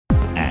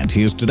right,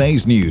 here's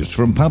today's news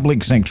from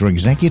Public Sector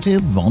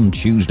Executive on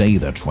Tuesday,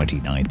 the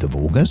 29th of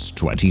August,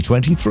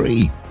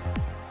 2023.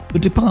 The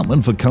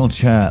Department for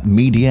Culture,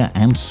 Media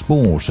and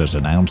Sport has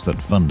announced that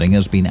funding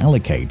has been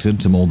allocated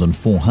to more than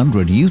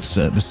 400 youth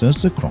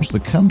services across the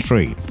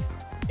country.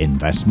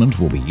 Investment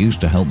will be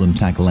used to help them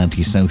tackle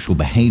antisocial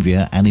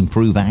behaviour and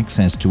improve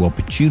access to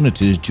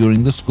opportunities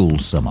during the school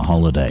summer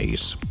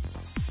holidays.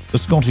 The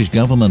Scottish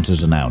Government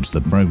has announced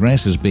that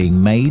progress is being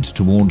made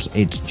towards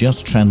its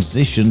just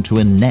transition to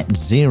a net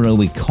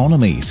zero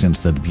economy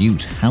since the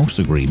Butte House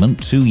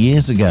Agreement 2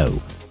 years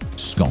ago.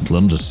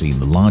 Scotland has seen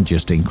the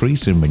largest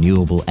increase in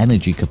renewable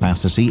energy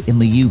capacity in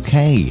the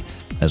UK,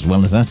 as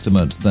well as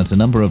estimates that a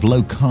number of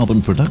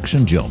low-carbon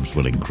production jobs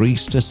will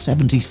increase to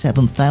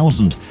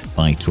 77,000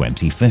 by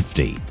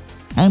 2050.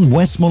 And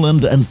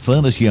Westmoreland and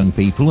Furness young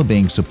people are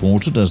being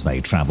supported as they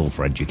travel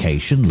for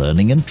education,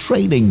 learning and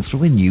training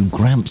through a new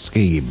grant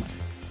scheme.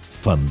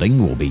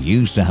 Funding will be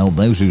used to help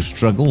those who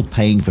struggle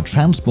paying for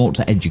transport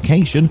to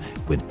education,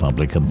 with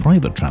public and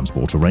private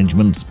transport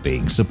arrangements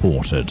being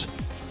supported.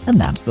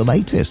 And that's the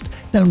latest.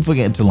 Don't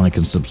forget to like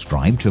and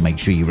subscribe to make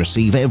sure you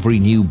receive every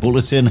new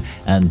bulletin,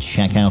 and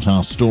check out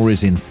our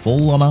stories in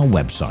full on our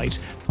website,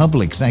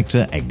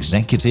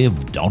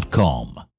 publicsectorexecutive.com.